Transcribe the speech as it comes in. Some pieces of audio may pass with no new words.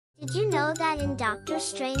Did you know that in Doctor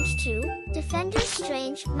Strange 2, Defender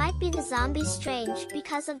Strange might be the zombie Strange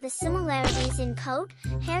because of the similarities in coat,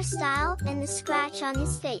 hairstyle, and the scratch on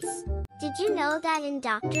his face? Did you know that in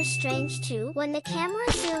Doctor Strange 2, when the camera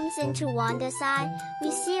zooms into Wanda's eye,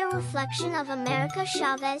 we see a reflection of America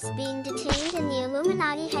Chavez being detained in the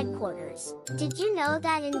Illuminati headquarters? Did you know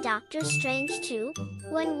that in Doctor Strange 2,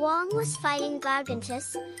 when Wong was fighting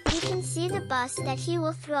Gargantus, we can see the bus that he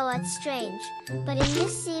will throw at Strange, but in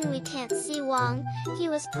this scene we can't see Wong, he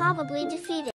was probably defeated.